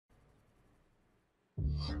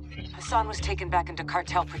Hassan was taken back into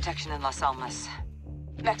cartel protection in Las Almas.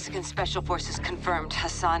 Mexican Special Forces confirmed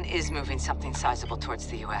Hassan is moving something sizable towards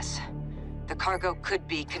the U.S. The cargo could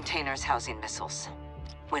be containers housing missiles.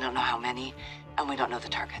 We don't know how many, and we don't know the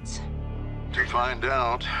targets. To find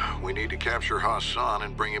out, we need to capture Hassan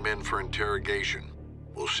and bring him in for interrogation.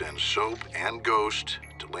 We'll send Soap and Ghost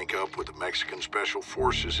to link up with the Mexican Special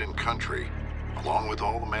Forces in country, along with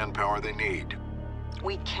all the manpower they need.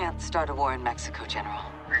 We can't start a war in Mexico, General.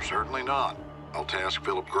 Certainly not. I'll task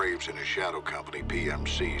Philip Graves and his shadow company,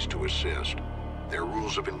 PMCs, to assist. Their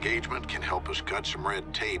rules of engagement can help us cut some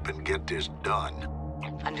red tape and get this done.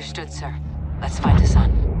 Understood, sir. Let's find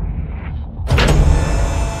Hassan.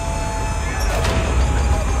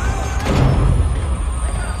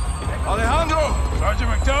 Alejandro! Sergeant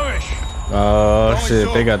McTavish! Oh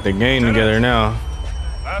shit, they got the game together now.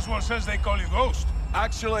 Last one says they call you Ghost.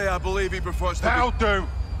 Actually, I believe he prefers to That'll do!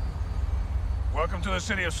 Welcome to the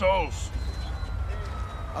City of Souls.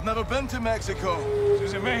 I've never been to Mexico. This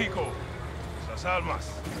is in Mexico. Las Almas.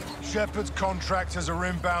 Shepard's contractors are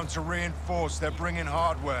inbound to reinforce. They're bringing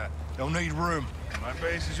hardware. They'll need room. My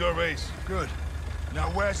base is your base. Good. Now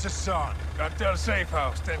where's Hassan? Cartel safe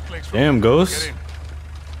house, 10 clicks from Damn, Ghost. Get in.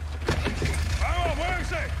 Vamos,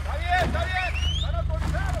 muévense! Está bien!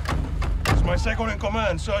 It's my second in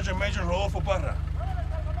command, Sergeant Major Rodolfo Parra.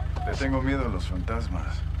 Le tengo miedo a los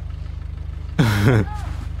fantasmas.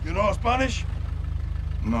 You know Spanish?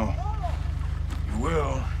 No. You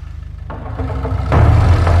will.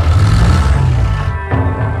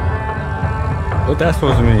 What that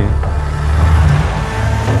supposed to mean?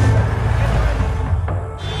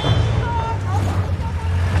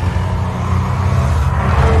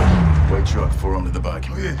 White truck, 4 under the back.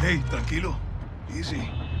 Oye, hey, tranquilo. Easy.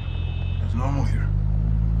 It's normal here.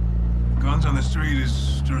 Guns on the street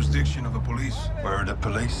is jurisdiction of the police. Where are the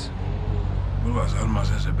police? Well, Las Almas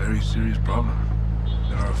has a very serious problem.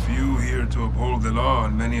 There are few here to uphold the law,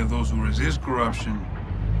 and many of those who resist corruption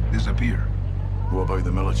disappear. What about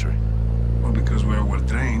the military? Well, because we're well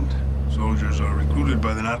trained, soldiers are recruited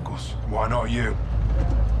by the narcos. Why not you?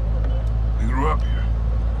 We grew up here.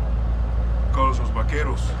 Call us los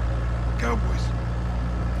vaqueros, cowboys.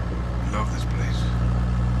 We love this place,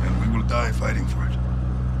 and we will die fighting for it.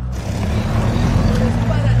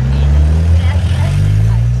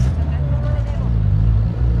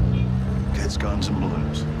 Kids, guns, and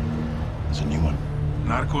balloons. There's a new one.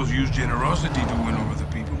 Narcos use generosity to win over the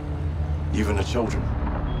people. Even the children.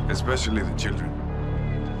 Especially the children.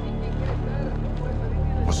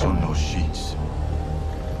 What's on those sheets?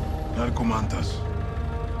 Narcomantas.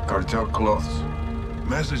 Cartel cloths.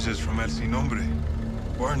 Messages from El Sin Nombre.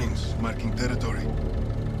 Warnings marking territory.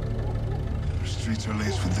 Our streets are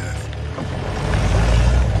laced with death.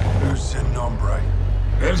 Who's Sin Nombre?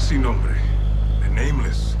 El Sin Nombre. The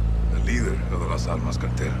nameless. The leader of the Las Almas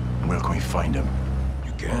cartel. Where can we find him?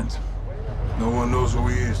 You can't. No one knows who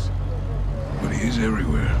he is. But he is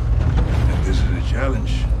everywhere. And this is a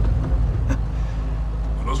challenge.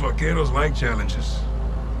 Los vaqueros like challenges.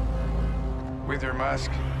 With your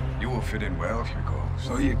mask, you will fit in well if you go.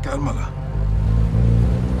 So you cálmala.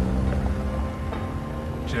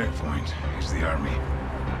 Checkpoint is the army.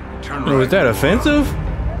 Turn right. Was that offensive?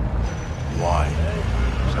 Why?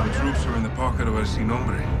 Some troops are in the pocket of El Sin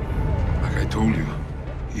Nombre. Like I told you,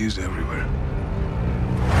 he is everywhere.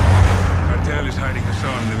 Cartel is hiding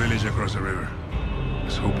Hassan in the village across the river.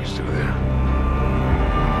 Let's hope he's still there.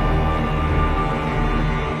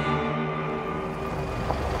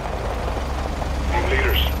 Team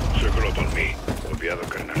leaders, circle up on me. Copiado,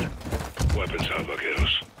 carnal. Weapons out,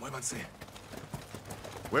 vaqueros. Muévanse.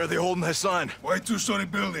 Where are they holding Hassan? White two-story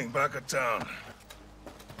building back of town.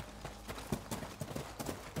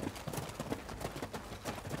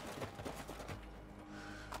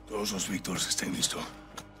 Todos los Víctores estén listos.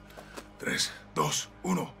 3, 2,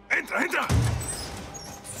 1. ¡Entra, entra!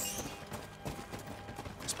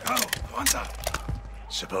 Despejado, avanza.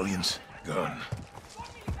 Civilians. Gone.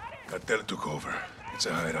 Cartel took over. It's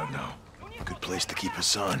a hideout now. Good place to keep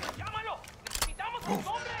Hassan. Move.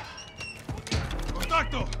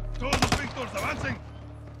 ¡Contacto! Todos los Víctores, avancen.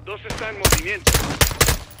 Dos está en movimiento.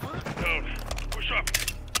 Down. Push up.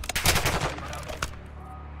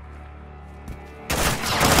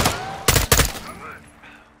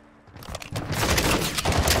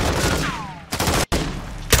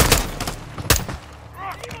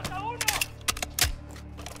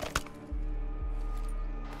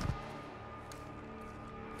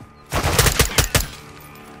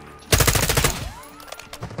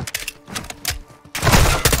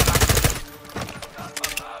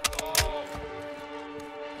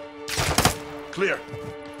 Clear.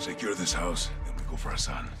 Secure this house, then we go for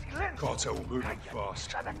Hassan. Cartel will move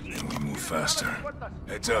fast. Then we move faster.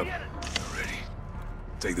 Heads up. We're ready.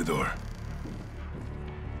 Take the door.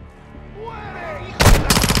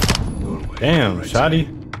 Doorway. Damn, Right shoddy.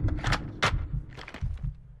 side.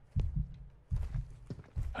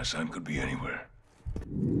 Hassan could be anywhere.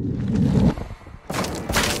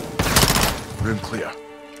 Room clear.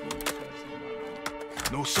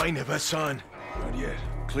 No sign of Hassan. Not yet.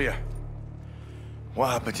 Clear. What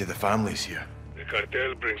happened to the families here? The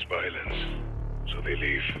cartel brings violence, so they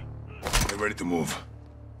leave. Get ready to move.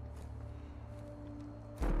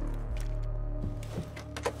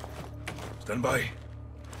 Stand by.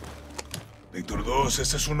 Víctor 2,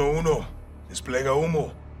 este es 1-1. Despliega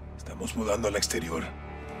humo. Estamos mudando al exterior.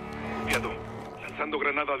 Enviado. Lanzando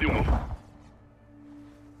granada de humo.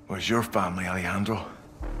 Where's your family, Alejandro?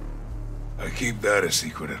 I keep that a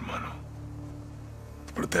secret, hermano.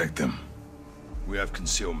 To protect them. We have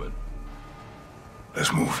concealment.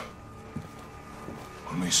 Let's move.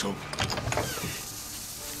 On me, Soap.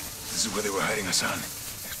 This is where they were hiding Hassan.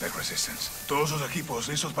 Expect resistance. Todos los equipos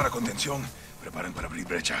listos para contención. Preparen para abrir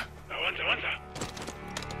brecha. Avanza,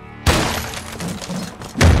 avanza.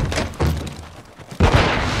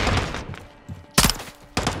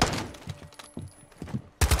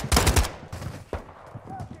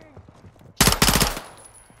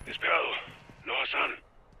 Despejado. No Hassan.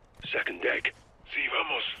 Second deck. Sí,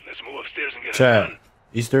 vamos. Let's move upstairs and get Chat. Hassan.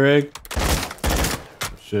 Easter egg.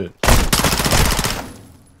 Shit.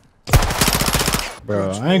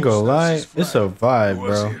 Bro, I ain't gonna lie. It's a vibe,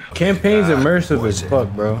 bro. Campaign's immersive as fuck,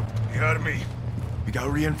 bro. The army. We got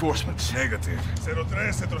reinforcements. Negative. 03,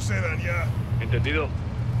 retrocedan ya. Entendido.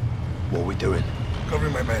 What are we doing?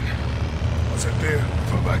 Covering my men. I'll sit there.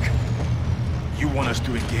 Fall back. You want us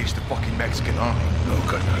to engage the fucking Mexican army? No,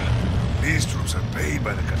 Colonel. These troops are paid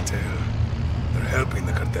by the cartel. They're helping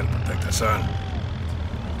the cartel protect Hassan.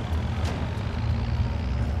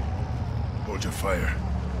 Hold your fire.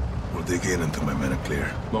 We'll dig in until my men are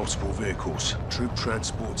clear. Multiple vehicles. Troop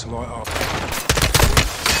transport to light up.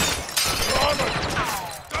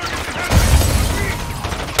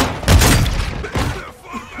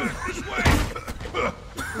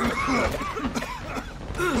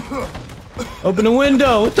 Open the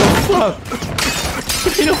window. What the fuck?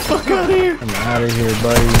 Get the fuck out of here. I'm out of here,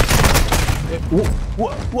 buddy.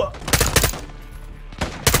 What?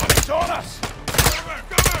 It's on us!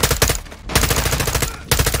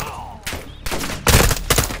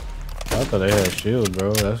 I thought they had a shield,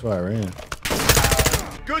 bro. That's why I ran.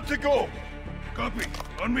 Good to go! Copy.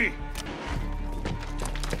 On me.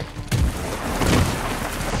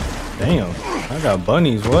 Damn. I got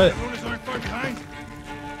bunnies. What? Notice aren't far behind.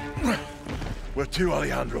 Where to,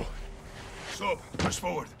 Alejandro? Soap, push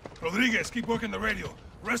forward. Rodriguez, keep working the radio.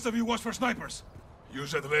 Rest of you watch for snipers.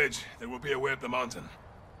 Use that ledge. There will be a way up the mountain.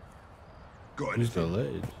 Go Use ahead. the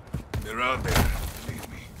ledge. They're out there. Believe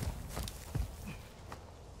me.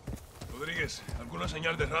 Rodriguez, ¿alguna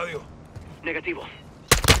señal de radio? Negativo.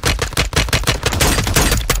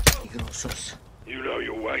 You know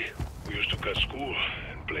your way. We used to cut school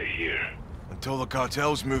and play here. Until the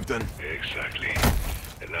cartels moved in. Exactly.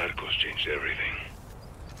 The narcos changed everything.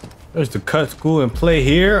 There's to cut school and play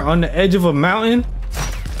here on the edge of a mountain.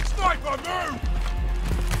 Sniper, move!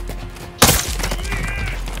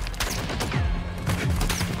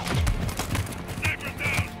 Sniper's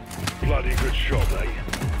down. Bloody good shot, eh?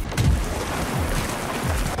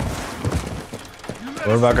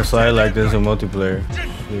 What if I could slide like this in multiplayer?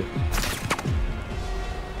 Shit.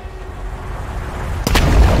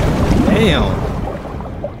 Damn.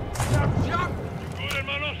 Good,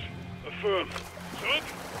 hermanos. Affirm. Soap?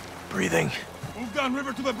 Breathing. Move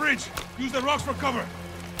downriver to the bridge. Use the rocks for cover.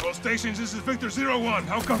 All stations, this is Victor 01.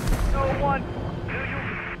 How come? No one. Do you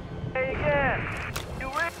say again? You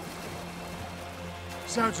read?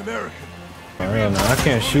 Sounds American. I don't know. I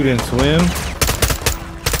can't shoot and swim.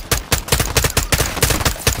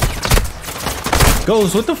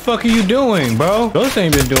 Ghost, what the fuck are you doing, bro? Ghost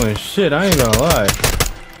ain't been doing shit. I ain't gonna lie.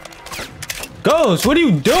 Ghost, what are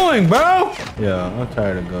you doing, bro? Yeah, I'm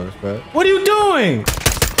tired of Ghost, bro. What are you doing?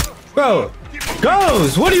 Bro,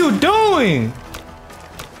 Ghost, what are you doing?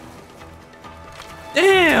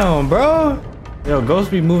 Damn, bro. Yo,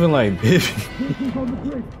 Ghost be moving like Biffy.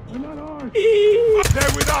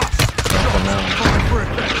 They're with us!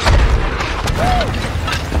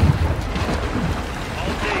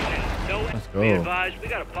 Let's Be go. advised, we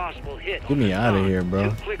got a possible hit. Get me out of here, bro.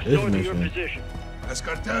 2 clicks This north of your mission. position. That's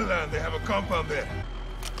cartel land. They have a compound there.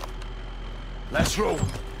 Let's roll.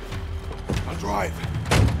 I'll drive.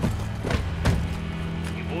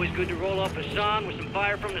 You boys good to roll off Hassan with some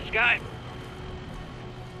fire from the sky?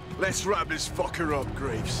 Let's wrap this fucker up,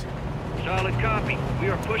 Graves. Solid copy. We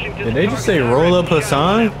are pushing to Did the they just say target roll up direct.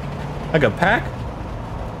 Hassan? Like a pack?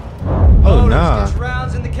 Oh nah. Just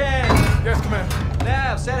rounds in the can. Yes, Commander.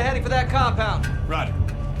 Nav, set a heading for that compound. Roger.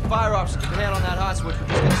 Fire officer, keep your hand on that hot switch. We're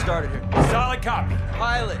just getting started here. Solid copy.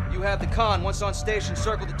 Pilot, you have the con. Once on station,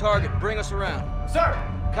 circle the target. Bring us around. Sir.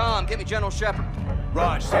 Com, get me General Shepard.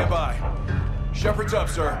 Raj, stand by. Shepard's up,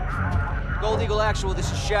 sir. Gold Eagle Actual,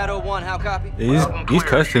 this is Shadow 1. How copy? These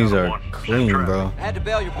cutscenes are clean, bro. I had to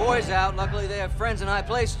bail your boys out. Luckily, they have friends in high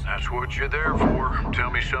places. That's what you're there for. Tell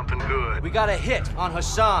me something good. We got a hit on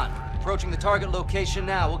Hassan. Approaching the target location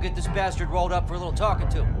now. We'll get this bastard rolled up for a little talking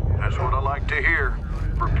to. That's what I like to hear.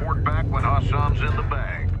 Report back when Hassan's in the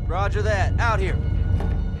bag. Roger that. Out here.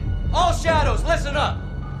 All Shadows, listen up.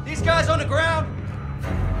 These guys on the ground,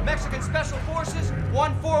 Mexican Special Forces,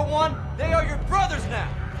 141, they are your brothers now.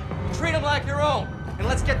 Treat them like your own. And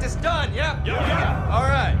let's get this done, yeah? Yeah. All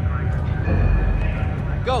right.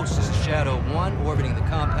 Ghost, this is Shadow 1, orbiting the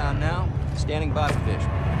compound now. Standing by for vision.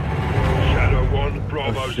 Shadow 1,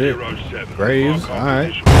 Bravo Oh, shit. 07. Graves, Mark alright.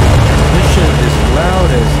 position. This shit is loud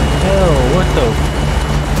as hell. What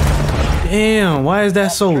the? Damn, why is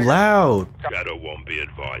that so loud? Shadow 1, be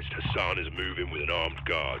advised. Hassan is moving with an armed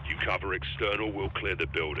guard. You cover external, we'll clear the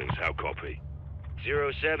buildings. How copy?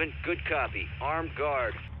 07, good copy. Armed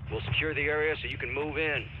guard. We'll secure the area so you can move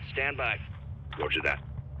in. Stand by. Roger that.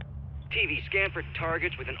 TV, scan for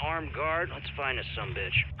targets with an armed guard. Let's find us some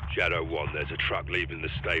bitch. Shadow 1, there's a truck leaving the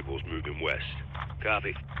stables moving west.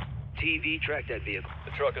 Copy. TV, track that vehicle.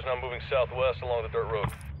 The truck is now moving southwest along the dirt road.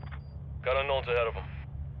 Got unknowns ahead of them.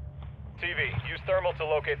 TV, use thermal to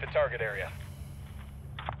locate the target area.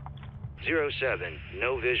 07,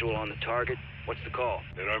 no visual on the target. What's the call?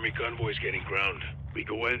 That army convoy's getting ground. We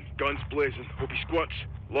go in, guns blazing, hope he squats.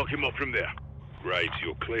 Lock him up from there. Graves,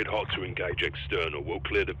 you're cleared hot to engage external. We'll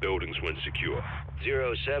clear the buildings when secure.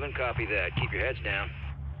 07, copy that. Keep your heads down.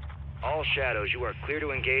 All Shadows, you are clear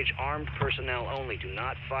to engage armed personnel only. Do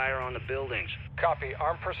not fire on the buildings. Copy,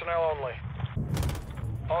 armed personnel only.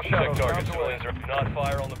 All Shadows, target civilians do not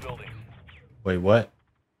fire on the buildings. Wait, what?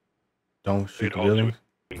 Don't shoot Cleared the hot buildings?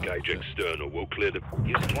 to engage external. We'll clear the...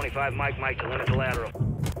 Use the 25 mic to limit the lateral.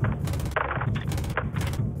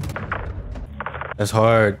 That's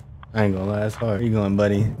hard. I ain't gonna lie, that's hard. Where you going,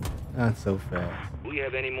 buddy? Not so fast. Do we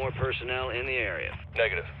have any more personnel in the area?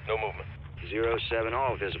 Negative, no movement. 07,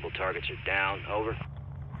 all visible targets are down. Over.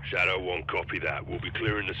 Shadow 1, copy that. We'll be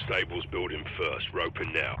clearing the stables building first.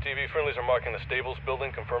 Roping now. TV, friendlies are marking the stables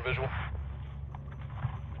building. Confirm visual.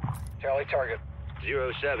 Tally target.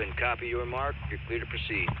 07, copy your mark. You're clear to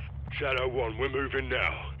proceed. Shadow 1, we're moving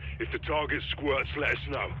now. If the target squirts, let us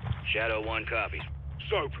know. Shadow 1 copies.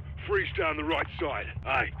 Soap, freeze down the right side.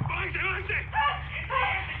 Aye.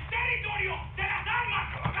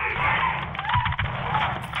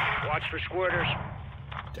 Watch for squirters.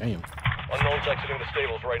 Damn. Unknowns exiting the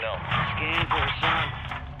stables right now. Scan for Hassan.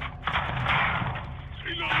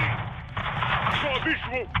 Got a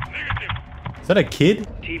visual. Negative. Is that a kid?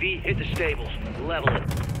 TV, hit the stables. Level it.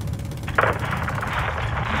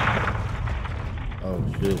 Oh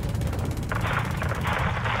shit.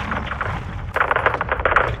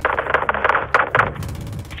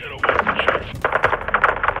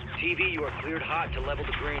 TV, you are cleared hot to level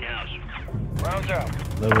the greenhouse. Rounds out.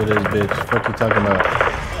 Level this bitch. Fuck you talking about?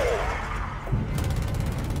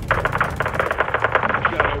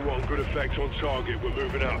 Shadow 1, good effect on target. We're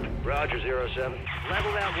moving up. Roger, 07.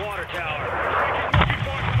 Level that water tower.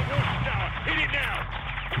 Hit it now.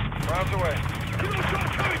 Rounds away.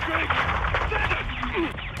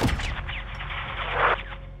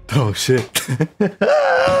 Oh shit. Level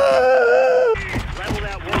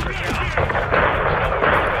that water tower.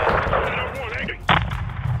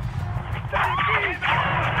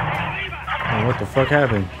 Oh, what the fuck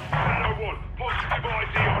happened? Shadow 1, positive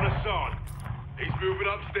ID on Hassan. He's moving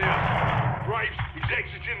upstairs. Graves, he's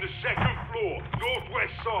exiting the second floor,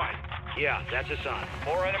 northwest side. Yeah, that's Hassan.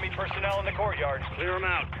 More enemy personnel in the courtyard. Clear him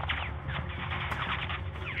out.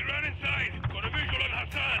 We ran inside. Got a visual on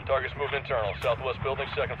Hassan. Targets moved internal. Southwest building,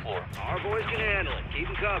 second floor. Our boys can handle it. Keep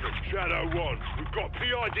him covered. Shadow 1, we've got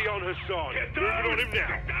PID on Hassan. Moving on him now.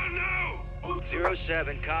 Get down now.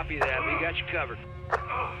 07, copy that. We got you covered.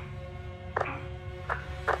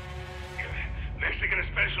 Mexican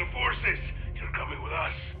Special Forces, you're coming with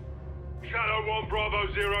us. Shadow 1, Bravo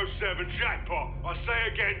 07, jackpot. I say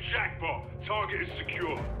again, jackpot. Target is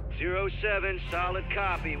secure. 07, solid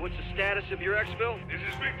copy. What's the status of your exfil? This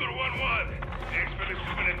is Victor 1-1. The expert is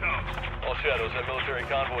moving it down. All Shadows, that military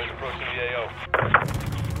convoy is approaching the AO.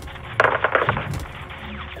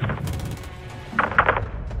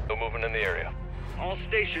 No movement in the area. All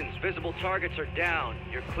stations, visible targets are down.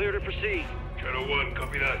 You're clear to proceed. Shadow 1,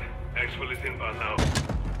 copy that. Axwell is inbound now.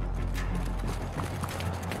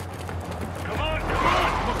 Come on, come on!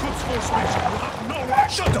 I'm a Quds Force Major. We'll have no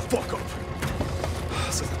right. Shut the fuck up!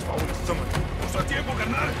 Se te va un estómago. Nuestro tiempo,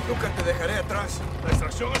 carnal. Nunca te dejaré atrás. La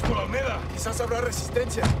extracción es por Almeda. Quizás habrá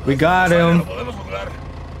resistencia. We got him. Lo podemos lograr.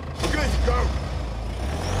 Okay, go.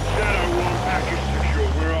 Shadow 1, package secure.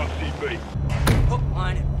 We're RCB. Hook,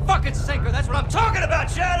 line, and fucking sinker. That's what I'm talking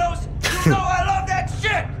about, Shadows! You know I love that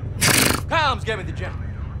shit! Comms, get me the gem.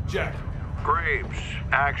 Jack. Graves,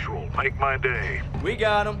 actual, make my day. We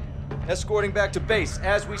got him. Escorting back to base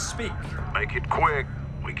as we speak. Make it quick.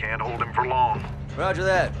 We can't hold him for long. Roger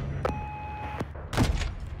that.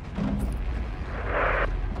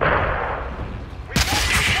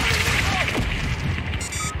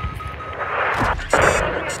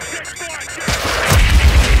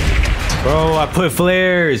 Bro, I put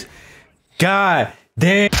flares. God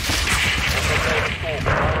damn.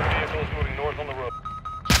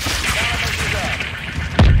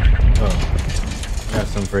 Oh, got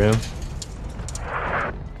some for him.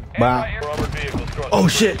 Wow. Oh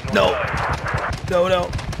shit! No. No, no.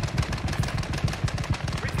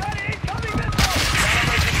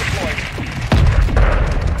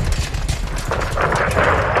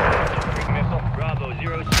 Bravo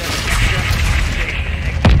 07 station.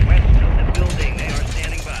 Exit west of the building. They are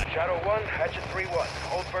standing by. Shadow 1, Hatchet 3-1.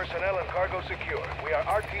 Hold personnel and cargo secure. We are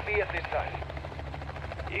RTB at this time.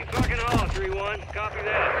 You fucking all, 3-1. Copy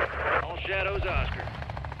that. All Shadows, Oscar.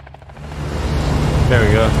 There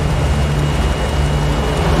we go.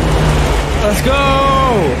 Let's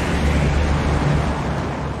go!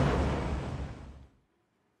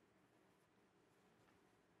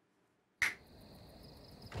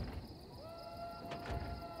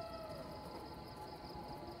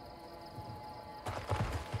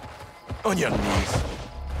 On your knees.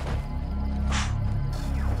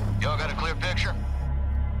 Y'all got a clear picture?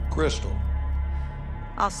 Crystal.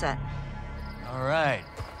 All set. All right.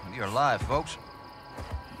 You're live, folks.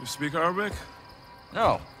 You speak Arabic?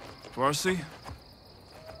 No. Farsi?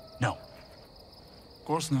 No. Of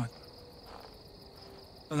course not.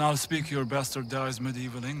 Then I'll speak your bastardized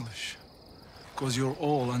medieval English. Because you're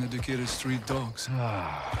all uneducated street dogs.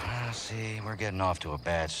 See, we're getting off to a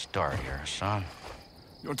bad start here, son.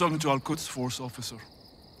 You're talking to Al-Quds Force officer.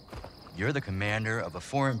 You're the commander of a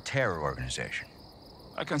foreign terror organization.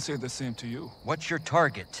 I can say the same to you. What's your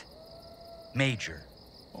target? Major.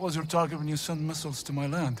 What was your target when you sent missiles to my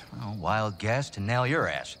land? Oh, wild guess to nail your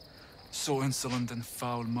ass. So insolent and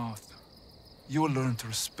foul-mouthed. You will learn to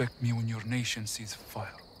respect me when your nation sees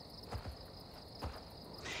fire.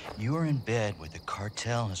 You were in bed with the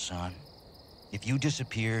cartel, Hassan. If you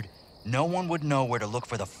disappeared, no one would know where to look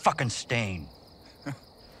for the fucking stain.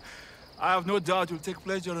 I have no doubt you'll take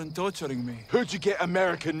pleasure in torturing me. Who'd you get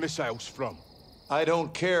American missiles from? I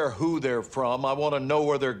don't care who they're from. I want to know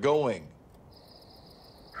where they're going.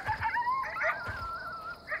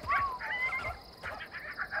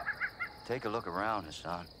 Take a look around,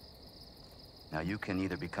 Hassan. Now you can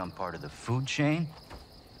either become part of the food chain,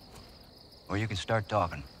 or you can start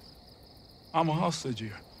talking. I'm a hostage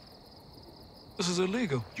here. This is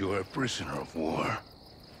illegal. You're a prisoner of war.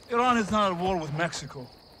 Iran is not at war with Mexico.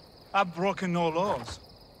 I've broken no laws.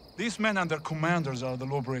 These men and their commanders are the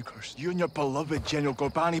lawbreakers. You and your beloved General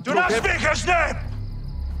Gorbani Do not speak his name!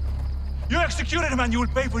 You executed him and you will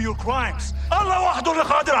pay for your crimes. Allah wahdu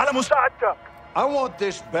qadir ala musa'adak. I want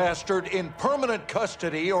this bastard in permanent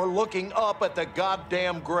custody or looking up at the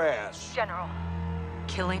goddamn grass. General,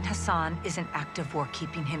 killing Hassan is an act of war.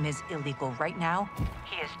 Keeping him is illegal. Right now,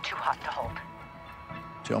 he is too hot to hold.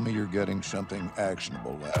 Tell me you're getting something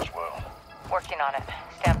actionable as well. Working on it.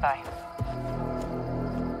 Stand by.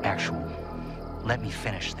 Actual, let me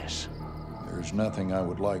finish this. There's nothing I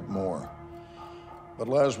would like more. But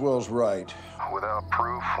Laswell's right. Without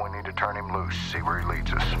proof, we need to turn him loose, see where he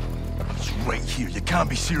leads us. It's right here. You can't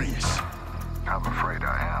be serious. I'm afraid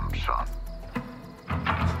I am, son.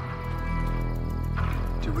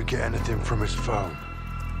 Did we get anything from his phone?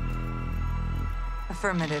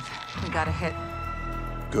 Affirmative. We got a hit.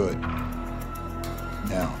 Good.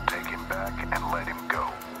 Now, take him back and let him go.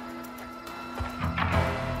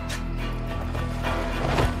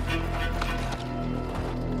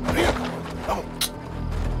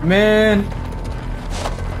 Man.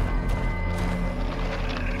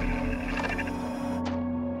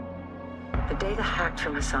 The data hacked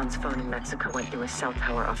from Hassan's phone in Mexico went through a cell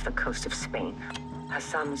tower off the coast of Spain.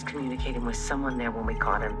 Hassan was communicating with someone there when we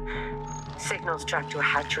caught him. Signals tracked to a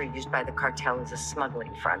hatchery used by the cartel as a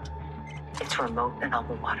smuggling front. It's remote and on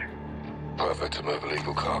the water. Perfect to move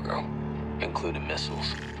illegal cargo. including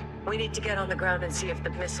missiles. We need to get on the ground and see if the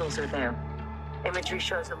missiles are there. Imagery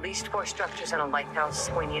shows at least 4 structures and a lighthouse.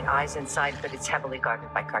 We need eyes inside, but it's heavily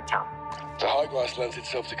guarded by cartel. The high grass lends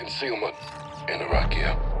itself to concealment. In Iraq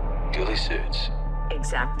here. Ghillie suits.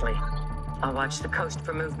 Exactly. I'll watch the coast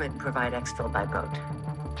for movement and provide exfil by boat.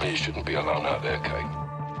 You shouldn't be alone out there,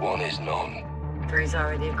 Kate. 1 is none. 3's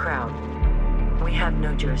already a crowd. We have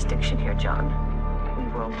no jurisdiction here, John. We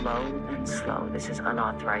roll low and slow. This is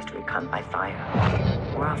unauthorized recon by fire.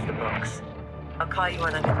 We're off the books. I'll call you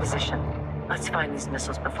when I'm in position. Let's find these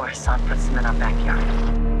missiles before Hassan puts them in our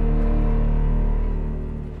backyard.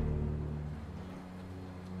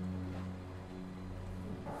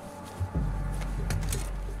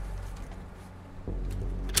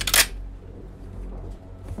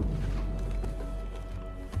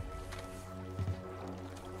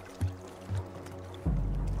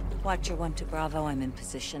 Watcher 1 to Bravo, I'm in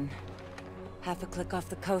position. Half a click off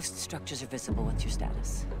the coast, structures are visible. What's your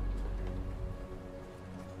status?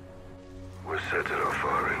 We're set at our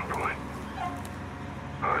firing point.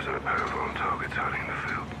 Eyes on a pair of armed targets hiding in the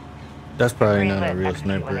field. That's probably not a real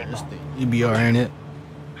sniper. It's the EBR, ain't it?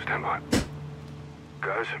 Stand by.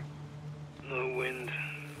 Guys? No wind.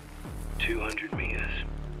 200 meters.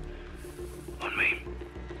 On me.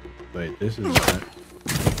 Wait, this is not...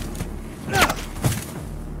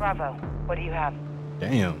 Bravo, what do you have?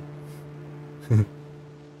 Damn.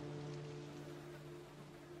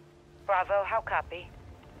 Bravo, how copy?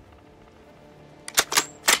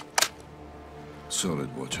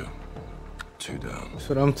 Solid, Watcher. 2 down. That's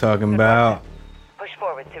what I'm talking about. Push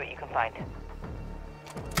forward, see what you can find.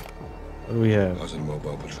 What do we have? Eyes on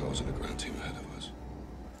mobile patrols and a ground team ahead of us.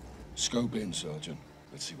 Scope in, Sergeant.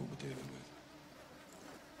 Let's see what we're dealing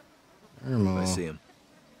with. I see him.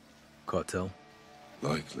 Cartel?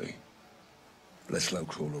 Likely. Let's low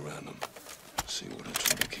crawl around them. See what they're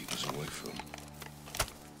trying to keep us away from.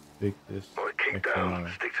 Pick this. All right, keep down.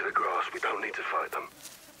 Stick to the grass. We don't need to fight them.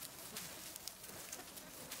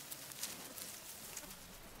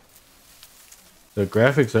 The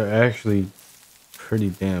graphics are actually pretty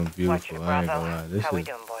damn beautiful. I ain't gonna lie. This How we is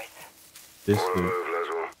doing, boys? this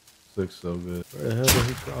looks so good. Where the hell did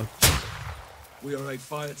he go? We are a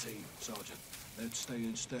fire team, Sergeant. Let's stay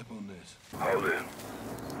in step on this. Hold in.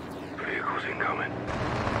 Vehicles incoming.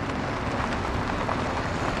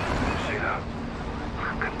 See that?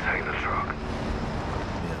 Container truck.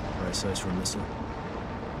 Yeah, right size for a missile.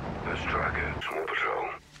 Let's track it. Small patrol.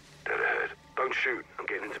 Dead ahead. Don't shoot. I'm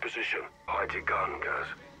getting into position. Hide your gun, guys.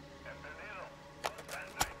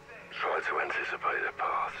 Try to anticipate their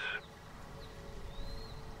paths.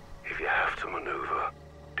 If you have to maneuver,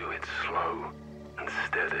 do it slow and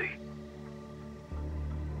steady.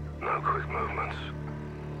 No quick movements.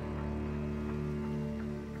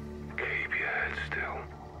 Keep your head still.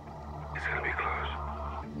 It's gonna be close.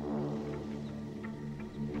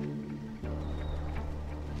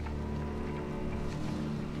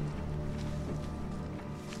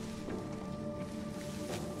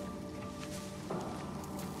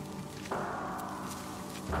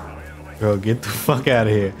 Bro, get the fuck out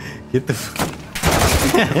of here. Get the fuck.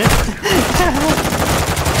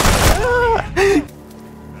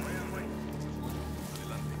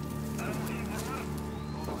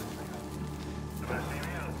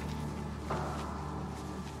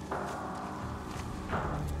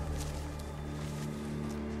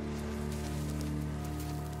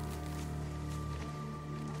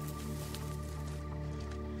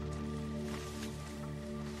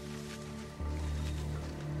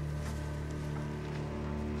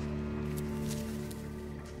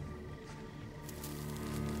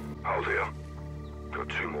 Hold here. Got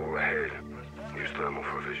 2 more ahead. Use thermal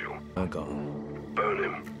for a visual. I got him. Burn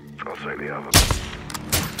him. I'll take the other.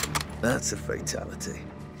 That's a fatality.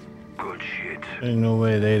 Good shit. Ain't no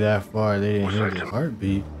way they that far. They didn't hear the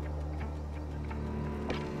heartbeat.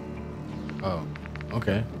 Oh,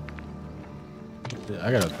 okay.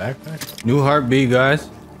 I got a backpack. New heartbeat, guys.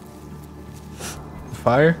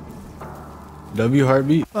 Fire. W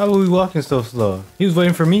heartbeat. Why were we walking so slow? He was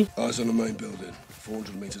waiting for me. Eyes on the main building.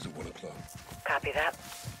 400 meters at 1 o'clock. Copy that.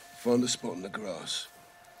 Find a spot in the grass.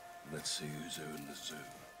 Let's see who's who in the zoo.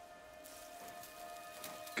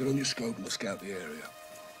 Get on your scope and scout the area.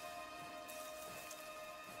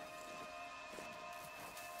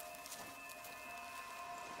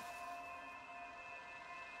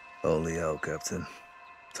 Holy hell, Captain.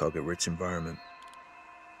 Target-rich environment.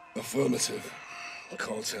 Affirmative.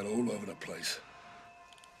 Cartel all over the place.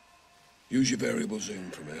 Use your variable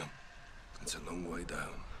zoom from here. It's a long way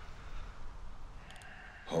down.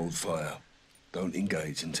 Hold fire. Don't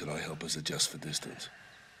engage until I help us adjust for distance.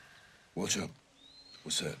 Watch up.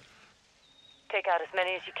 What's that? Take out as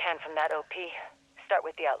many as you can from that OP. Start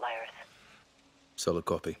with the outliers. Solid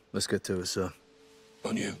copy. Let's get to it, sir.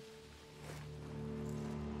 On you.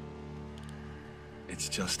 It's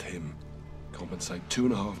just him. Compensate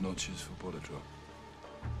 2.5 notches for bullet drop.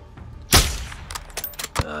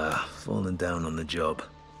 Falling down on the job.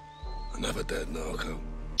 Another dead narco.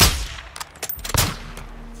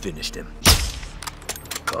 Finished him.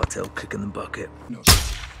 Cartel kicking the bucket. No.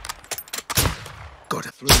 Got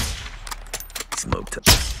him. 3. Smoked him.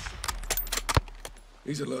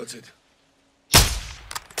 He's alerted.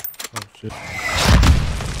 Oh, shit.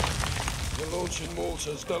 We're launching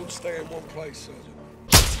mortars. Don't stay in one place, Sergeant.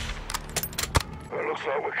 Well, looks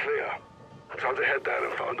like we're clear. Time to head down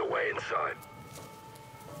and find a way inside.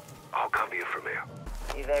 I'll cover you from here.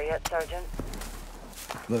 You there yet, Sergeant?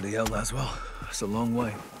 Bloody hell, Laswell. It's a long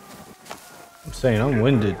way. I'm saying I'm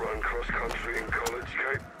winded. Run cross country in college,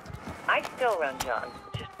 Kate? I still run, John.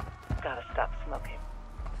 Just gotta stop smoking.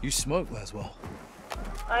 You smoke, Laswell?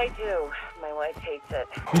 I do. My wife hates it.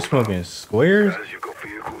 You smoking squares? As you've got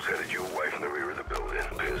vehicles headed you away from the rear of the building.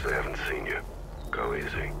 Appears they haven't seen you. Go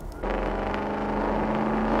easy.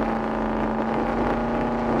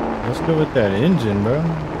 Let's go with that engine, bro.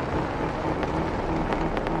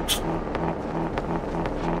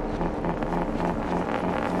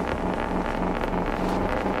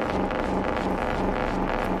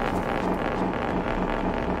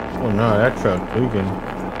 Oh no, that truck tweaking.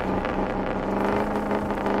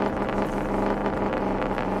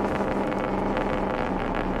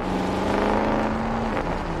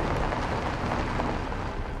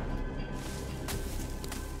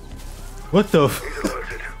 What the f-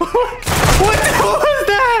 What was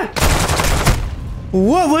that?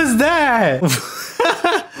 What was that?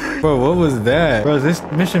 Bro, what was that? Bro, is this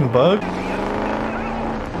mission bugged?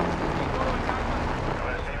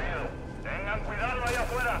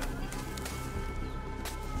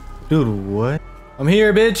 Dude, what? I'm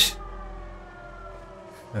here, bitch.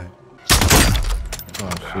 Hey. Oh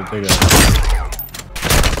shit, they got.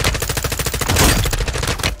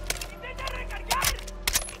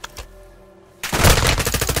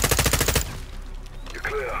 You're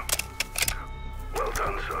clear. Well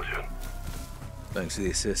done, Sergeant. Thanks for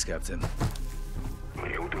the assist, Captain.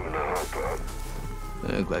 You're doing the hard part.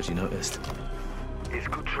 I'm glad you noticed. It's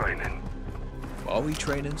good training. Are we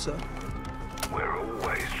training, sir? We're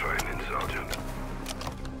always training, Sergeant.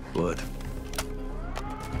 Word.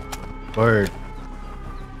 Word.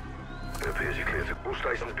 It appears you're clear to all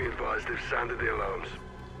stations. Be advised they've sounded the alarms.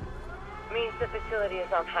 Means the facility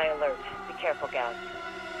is on high alert. Be careful, guys.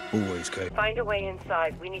 Always, Kate. Find a way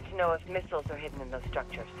inside. We need to know if missiles are hidden in those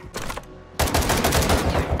structures.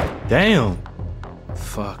 Damn.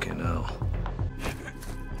 Fucking hell.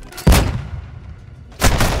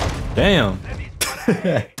 Damn.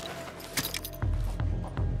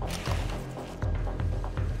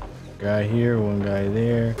 Guy here, one guy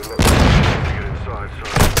there. Get inside,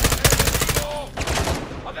 Sergeant.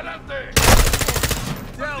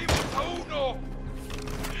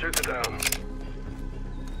 Shoot it down.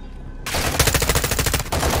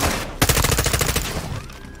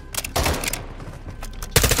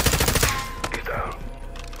 He's down.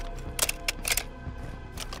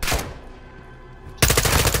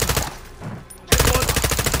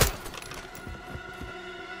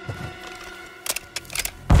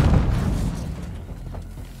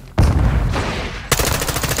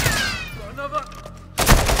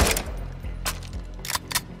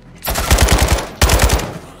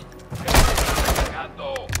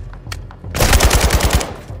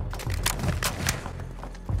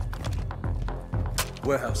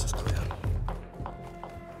 Warehouse is clear.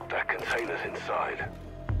 That container's inside.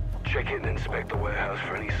 Check in and inspect the warehouse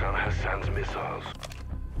for any son of Hassan's missiles.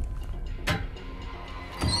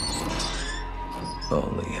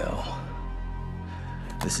 Holy hell.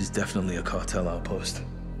 This is definitely a cartel outpost.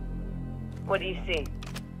 What do you see?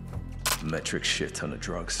 Metric shit ton of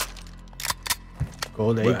drugs.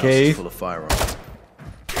 Gold Warehouse AK. is full of firearms.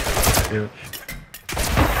 Yeah.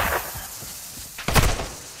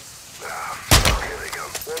 Here they go.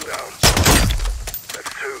 One down.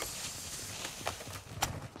 That's 2.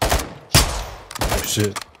 Oh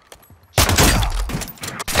shit.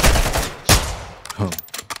 Oh.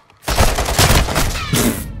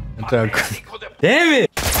 Damn it!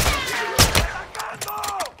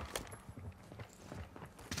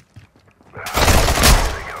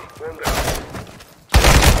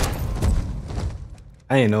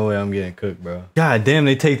 I ain't no way I'm getting cooked, bro. God damn,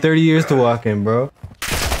 they take 30 years to walk in, bro.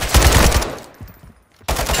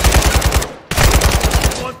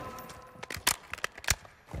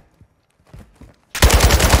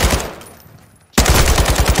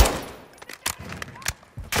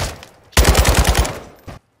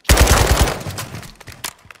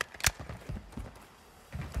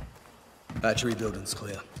 Battery building's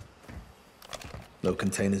clear. No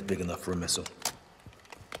containers big enough for a missile.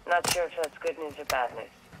 Not sure if that's good news or bad news.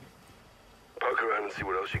 Poke around and see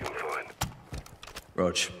what else you can find.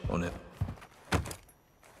 Rog, on it.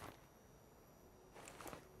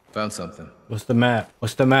 Found something. What's the map?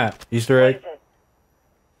 What's the map? Easter egg?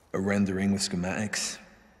 A rendering with schematics.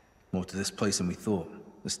 More to this place than we thought.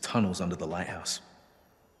 There's tunnels under the lighthouse.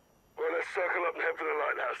 Well, let's circle up and head for the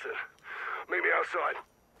lighthouse then. Meet me outside.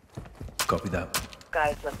 Copy that.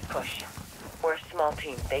 Guys, let's push. We're a small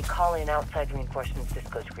team. They call in outside reinforcements. This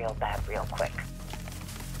goes real bad real quick.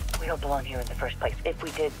 We don't belong here in the first place. If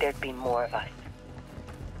we did, there'd be more of us.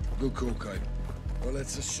 Good call, Kate. Well,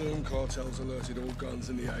 let's assume cartels alerted all guns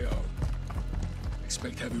in the AO.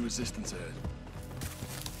 Expect heavy resistance ahead.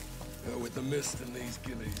 You know, with the mist and these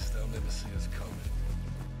gillies, they'll never see us coming.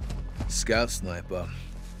 Scout sniper.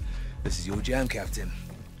 This is your jam, Captain.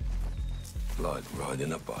 Like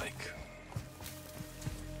riding a bike.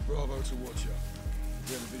 Bravo to Watcher.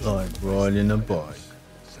 Like riding a bike.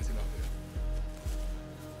 Setting up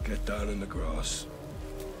here. Get down in the grass.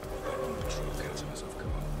 On the truck, catching us off guard.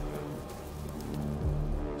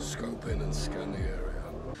 Scope in and scan the area.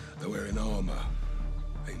 They're wearing armor.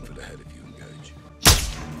 Aim for the head if you engage.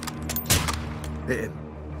 Hit him.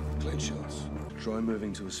 Clean shots. Try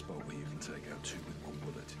moving to a spot where you can take out 2 with 1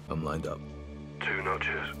 bullet. I'm lined up. 2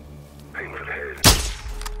 notches. Aim for the head.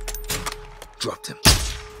 Dropped him.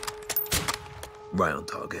 Right on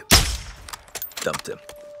target. Dumped him.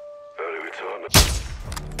 Early retirement.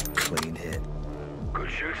 Clean hit.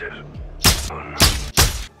 Good shooters.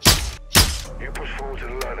 You push forward to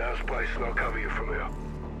the lighthouse base and I'll cover you from here.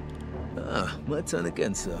 Ah, my turn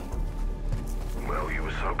again, sir. Well, you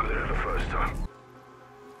were so good at it the first time.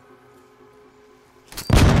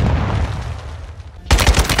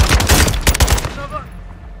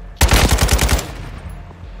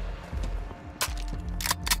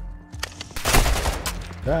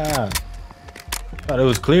 God. Thought it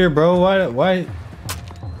was clear, bro. Why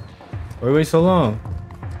wait so long?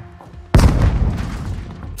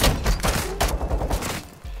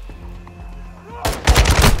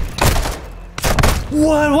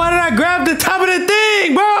 What? Why did I grab the top of the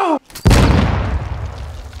thing, bro?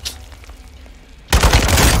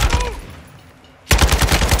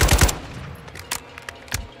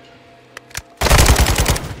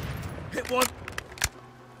 Hit one.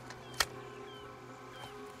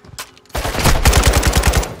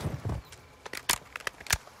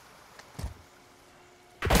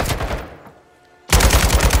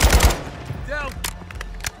 Down.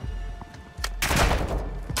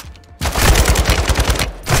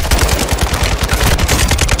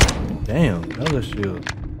 Damn, another shield.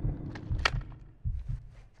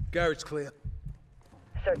 Garage clear.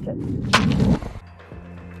 Search it.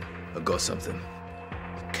 I got something.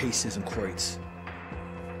 Cases and crates.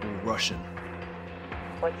 All Russian.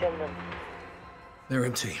 What's in them? They're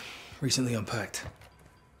empty. Recently unpacked.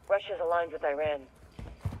 Russia's aligned with Iran.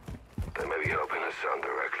 They may be helping HASSAN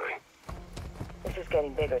directly. This is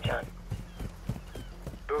getting bigger, John.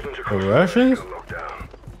 Buildings The across Russians? are locked down.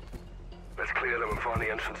 Let's clear them and find the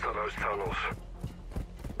entrance to those tunnels.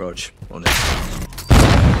 Rog, on it.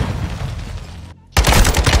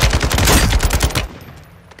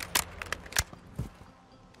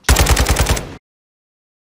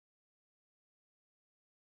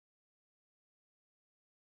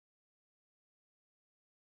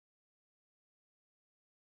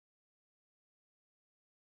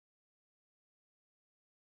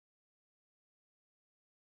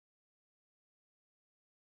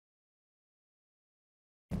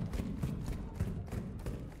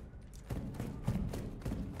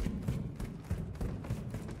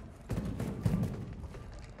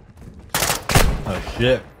 Oh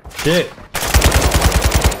shit. Shit.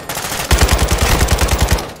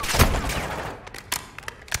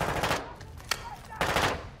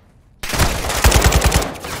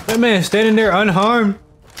 That man standing there unharmed.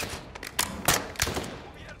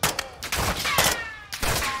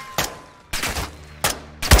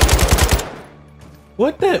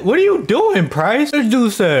 What are you doing, Price? This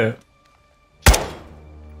dude said.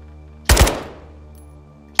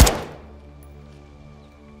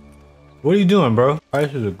 What are you doing, bro?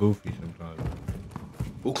 Price is a goofy sometimes.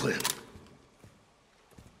 All clear.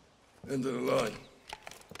 End of the line.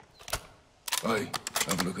 Hey,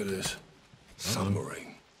 have a look at this.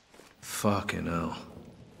 Submarine. Fucking hell.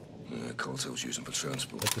 Yeah, cartel's using for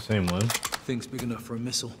transport. That's the same one. Thing's big enough for a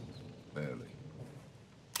missile. Barely.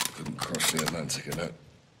 Couldn't cross the Atlantic in that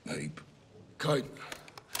heap. Kate,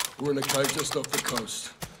 we're in a cave just off the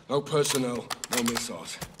coast. No personnel, no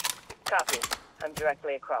missiles. Copy. I'm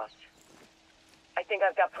directly across. I think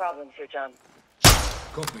I've got problems here, John.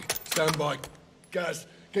 Copy. Stand by. Gaz,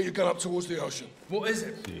 get your gun up towards the ocean. What is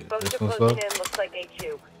it? Boats are closing in, looks like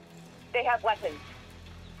HQ. They have weapons.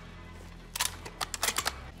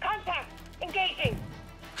 Contact! Engaging!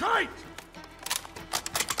 Kate!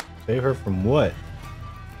 Save her from what?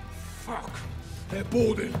 Fuck. They're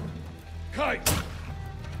boarding. Kate!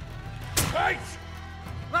 Kate!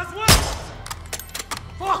 Last one!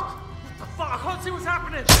 Fuck! What the fuck? I can't see what's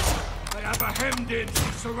happening! They have a hemmed in,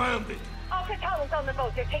 surrounded. All Catalans on the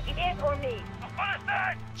boat. They're taking it or me.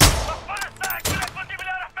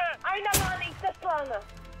 أين مالك تسلانا؟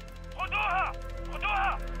 خدوها!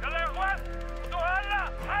 خدوها! يلا يا اخوان! خدوها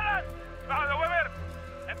هلا! حالا! بعد اوامر!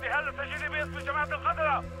 انت هلا سجلي باسم جماعة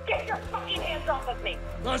القتلة! Get your fucking hands off of me!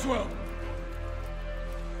 Laswell!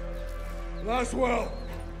 Laswell!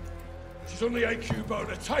 She's on the AQ boat.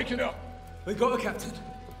 They're taking her. They got her, Captain.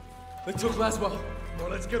 They took Laswell. Well,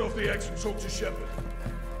 let's get off the X and talk to Shepard.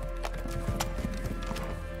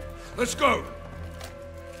 Let's go!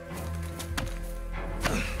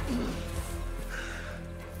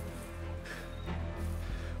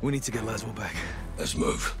 We need to get Laswell back. Let's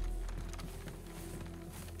move.